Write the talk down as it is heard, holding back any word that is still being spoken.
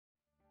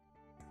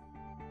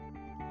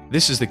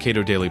This is the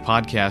Cato Daily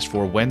Podcast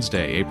for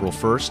Wednesday, April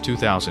 1st,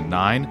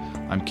 2009.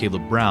 I'm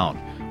Caleb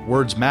Brown.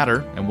 Words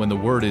matter, and when the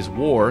word is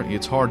war,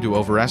 it's hard to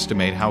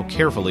overestimate how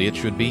carefully it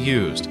should be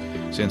used.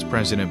 Since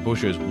President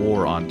Bush's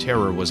war on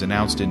terror was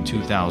announced in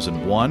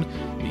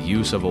 2001, the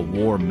use of a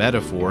war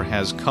metaphor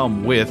has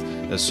come with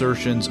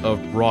assertions of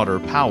broader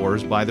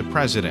powers by the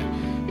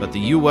president. But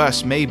the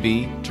U.S. may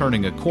be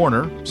turning a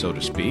corner, so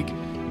to speak,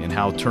 in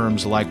how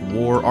terms like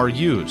war are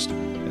used.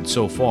 And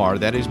so far,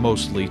 that is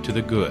mostly to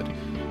the good.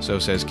 So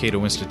says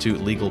Cato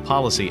Institute legal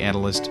policy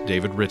analyst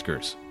David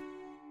Rittgers.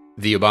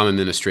 The Obama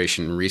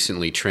administration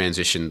recently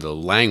transitioned the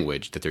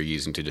language that they're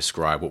using to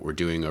describe what we're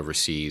doing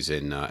overseas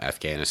in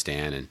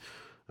Afghanistan and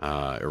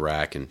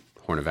Iraq and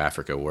Horn of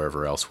Africa,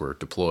 wherever else we're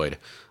deployed,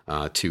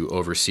 to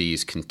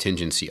overseas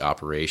contingency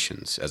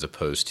operations as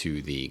opposed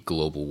to the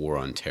global war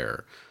on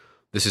terror.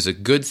 This is a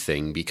good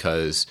thing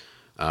because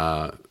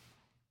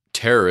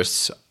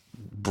terrorists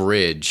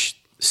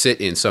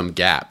sit in some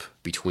gap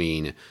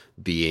between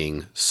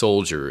being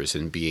soldiers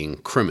and being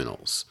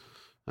criminals.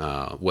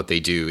 What they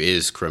do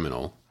is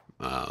criminal,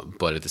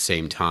 but at the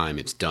same time,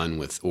 it's done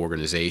with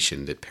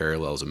organization that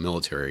parallels a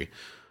military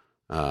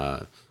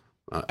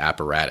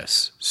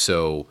apparatus.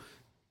 So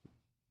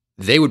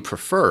they would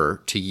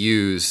prefer to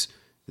use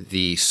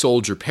the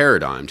soldier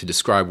paradigm to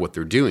describe what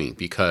they're doing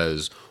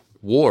because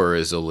war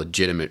is a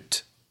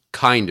legitimate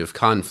kind of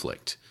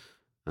conflict.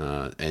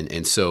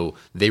 And so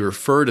they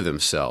refer to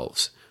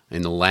themselves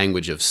in the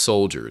language of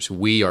soldiers.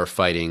 We are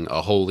fighting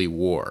a holy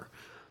war.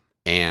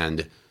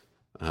 And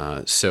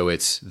so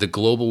it's the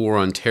global war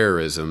on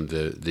terrorism,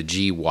 the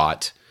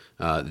GWAT.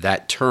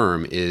 That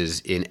term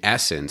is, in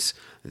essence,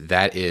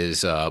 that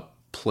is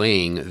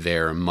playing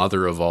their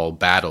mother of all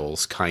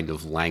battles kind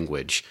of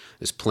language,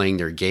 is playing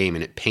their game,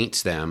 and it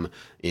paints them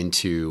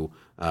into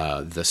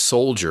the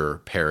soldier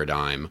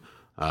paradigm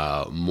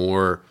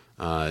more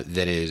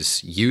that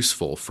is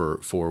useful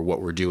for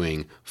what we're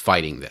doing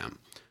fighting them.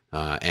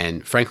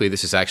 And frankly,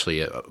 this is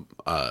actually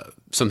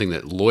something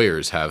that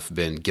lawyers have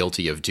been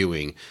guilty of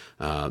doing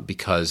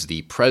because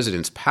the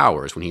president's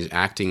powers, when he's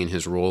acting in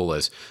his role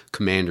as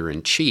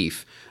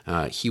commander-in-chief,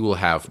 he will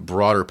have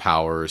broader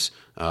powers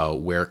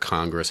where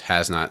Congress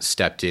has not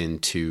stepped in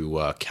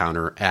to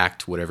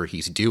counteract whatever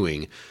he's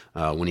doing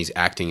when he's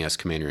acting as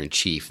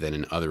commander-in-chief than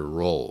in other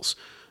roles.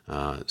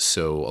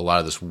 So a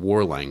lot of this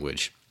war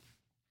language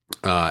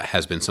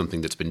has been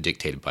something that's been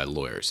dictated by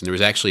lawyers. And there was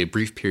actually a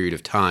brief period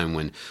of time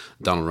when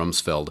Donald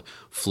Rumsfeld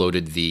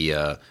floated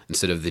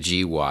instead of the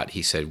GWAT,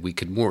 he said we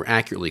could more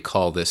accurately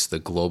call this the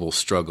global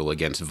struggle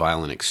against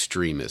violent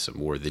extremism,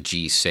 or the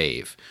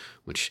G-SAVE,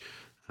 which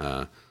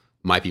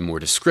might be more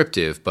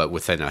descriptive, but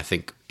within, I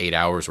think, 8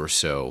 hours or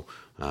so,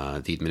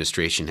 the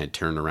administration had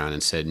turned around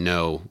and said,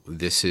 no,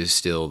 this is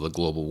still the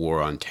global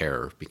war on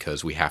terror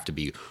because we have to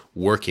be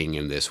working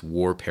in this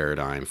war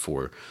paradigm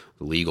for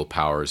the legal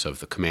powers of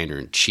the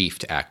commander-in-chief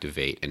to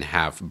activate and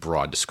have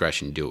broad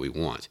discretion to do what we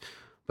want.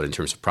 But in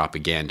terms of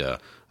propaganda,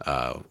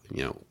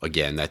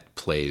 again, that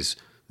plays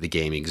the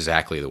game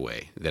exactly the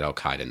way that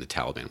Al-Qaeda and the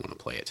Taliban want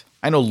to play it.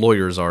 I know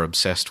lawyers are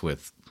obsessed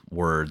with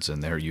words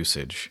and their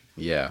usage.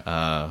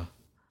 Yeah.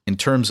 In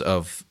terms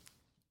of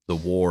the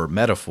war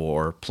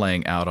metaphor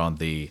playing out on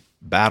the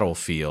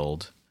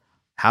battlefield,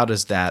 how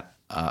does that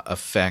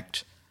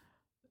affect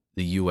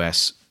the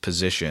U.S.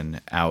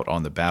 position out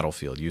on the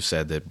battlefield? You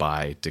said that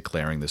by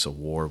declaring this a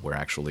war, we're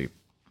actually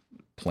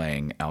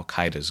playing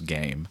Al-Qaeda's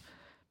game.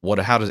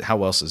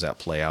 How else does that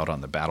play out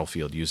on the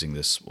battlefield using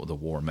the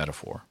war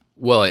metaphor?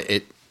 Well,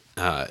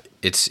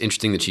 it's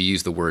interesting that you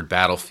use the word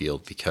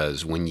battlefield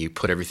because when you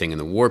put everything in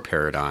the war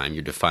paradigm,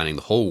 you're defining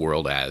the whole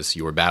world as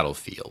your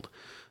battlefield.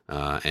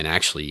 And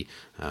actually,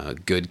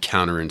 good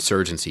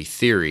counterinsurgency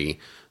theory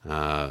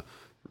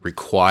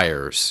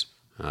requires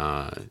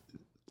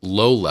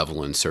low-level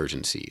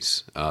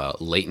insurgencies.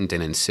 Latent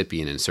and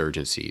incipient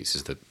insurgencies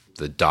is the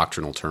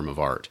doctrinal term of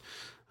art.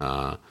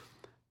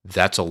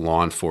 That's a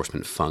law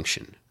enforcement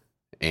function.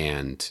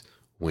 And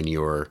when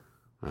you're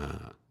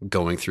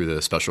going through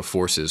the Special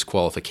Forces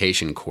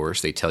qualification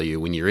course, they tell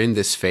you when you're in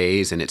this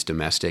phase and it's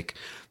domestic,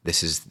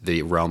 this is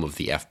the realm of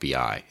the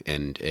FBI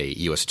and a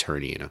U.S.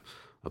 attorney and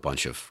a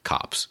bunch of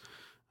cops.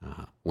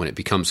 When it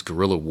becomes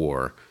guerrilla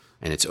war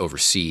and it's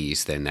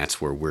overseas, then that's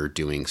where we're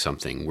doing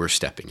something, we're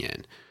stepping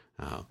in.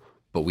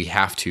 But we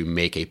have to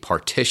make a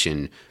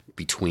partition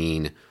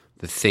between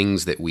the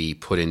things that we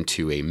put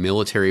into a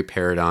military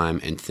paradigm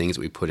and things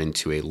that we put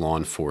into a law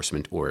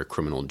enforcement or a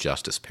criminal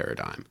justice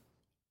paradigm.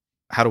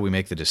 How do we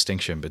make the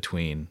distinction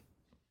between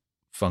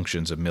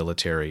functions of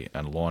military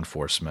and law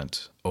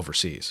enforcement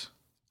overseas?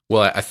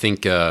 Well, I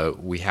think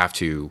we have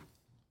to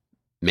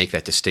make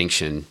that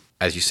distinction.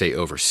 As you say,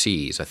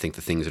 overseas, I think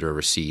the things that are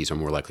overseas are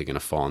more likely going to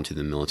fall into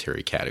the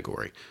military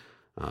category.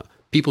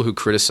 People who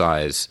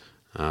criticize,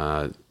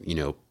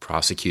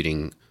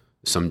 prosecuting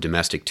some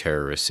domestic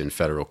terrorists in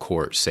federal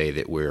court say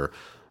that we're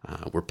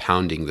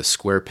pounding the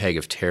square peg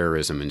of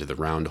terrorism into the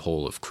round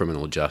hole of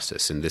criminal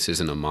justice, and this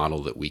isn't a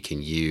model that we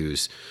can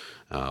use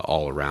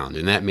all around.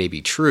 And that may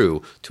be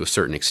true to a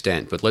certain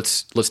extent, but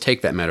let's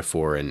take that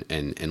metaphor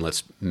and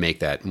let's make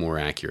that more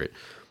accurate.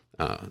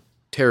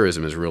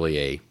 Terrorism is really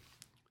a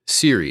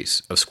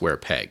series of square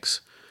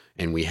pegs,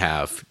 and we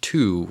have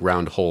two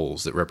round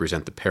holes that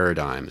represent the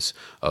paradigms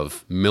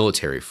of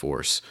military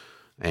force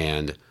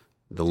and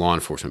the law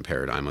enforcement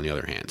paradigm on the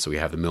other hand. So we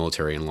have the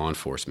military and law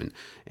enforcement,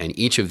 and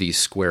each of these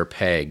square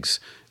pegs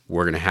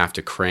we're going to have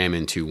to cram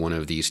into one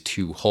of these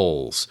two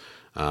holes,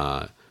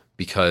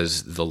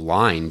 because the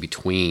line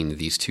between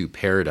these two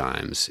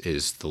paradigms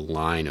is the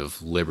line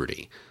of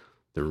liberty.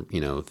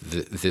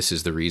 This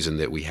is the reason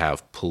that we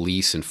have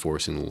police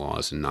enforcing the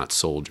laws and not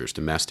soldiers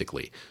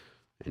domestically,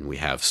 and we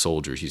have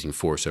soldiers using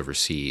force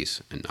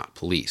overseas and not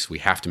police. We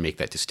have to make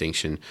that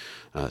distinction,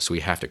 so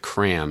we have to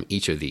cram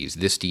each of these.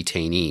 This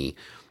detainee,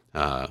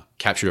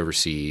 captured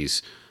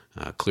overseas,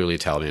 clearly a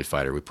Taliban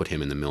fighter, we put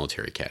him in the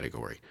military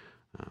category.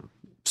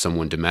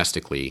 Someone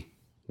domestically,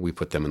 we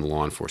put them in the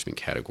law enforcement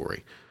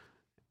category.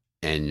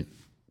 And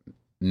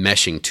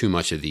meshing too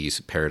much of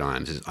these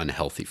paradigms is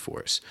unhealthy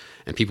for us.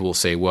 And people will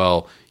say,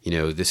 well,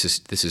 this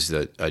is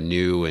a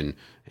new and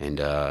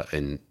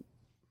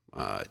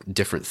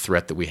different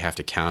threat that we have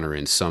to counter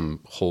in some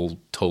whole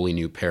totally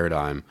new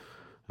paradigm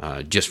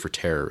just for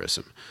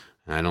terrorism.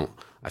 And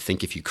I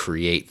think if you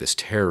create this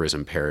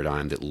terrorism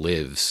paradigm that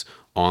lives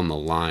on the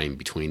line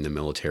between the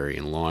military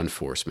and law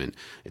enforcement,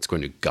 it's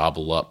going to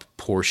gobble up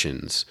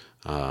portions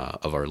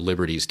of our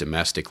liberties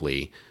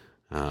domestically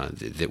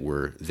that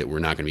we're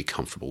not going to be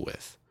comfortable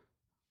with.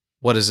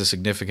 What is the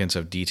significance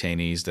of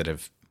detainees that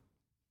have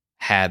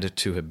had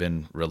to have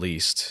been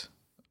released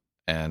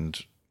and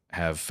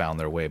have found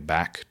their way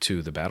back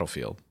to the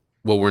battlefield?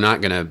 Well, we're not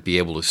going to be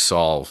able to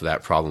solve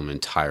that problem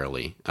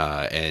entirely.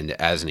 And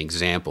as an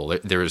example,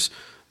 there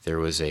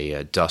was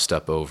a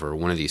dust-up over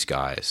one of these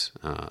guys,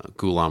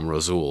 Ghulam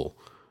Rasul,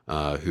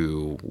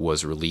 who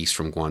was released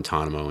from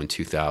Guantanamo in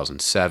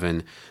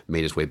 2007,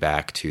 made his way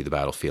back to the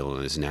battlefield,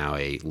 and is now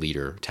a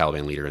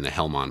Taliban leader in the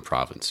Helmand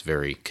province,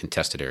 very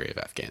contested area of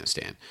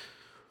Afghanistan.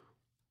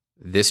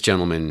 This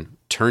gentleman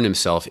turned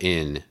himself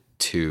in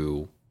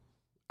to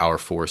our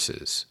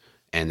forces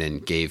and then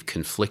gave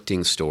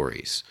conflicting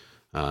stories.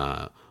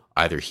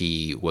 Either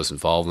he was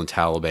involved in the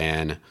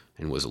Taliban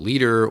and was a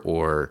leader,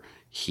 or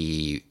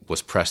he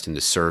was pressed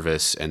into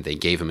service and they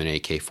gave him an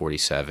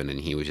AK-47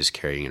 and he was just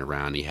carrying it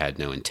around. He had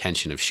no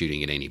intention of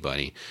shooting at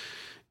anybody.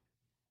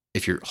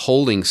 If you're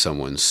holding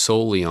someone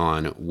solely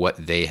on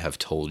what they have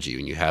told you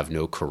and you have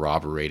no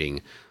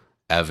corroborating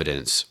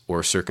evidence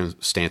or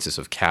circumstances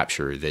of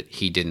capture that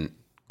he didn't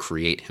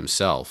create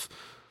himself,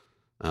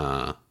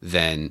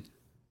 then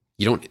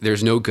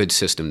there's no good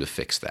system to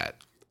fix that.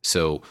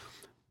 So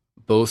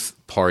both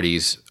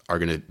parties are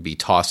going to be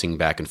tossing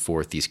back and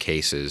forth these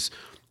cases.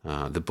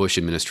 The Bush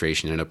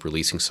administration ended up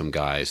releasing some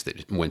guys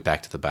that went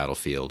back to the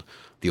battlefield.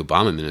 The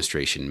Obama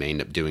administration may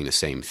end up doing the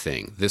same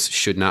thing. This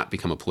should not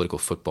become a political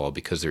football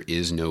because there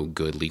is no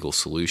good legal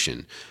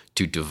solution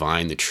to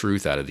divine the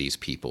truth out of these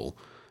people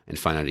and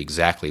find out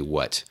exactly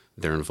what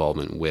their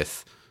involvement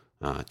with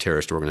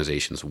terrorist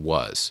organizations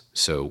was.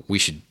 So we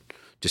should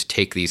just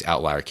take these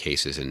outlier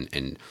cases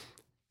and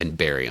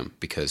bury them,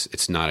 because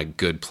it's not a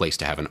good place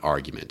to have an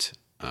argument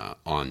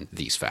on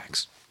these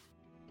facts.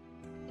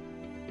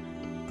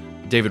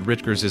 David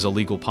Rutgers is a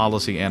legal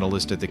policy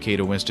analyst at the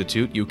Cato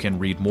Institute. You can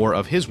read more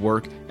of his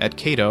work at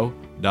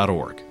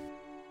cato.org.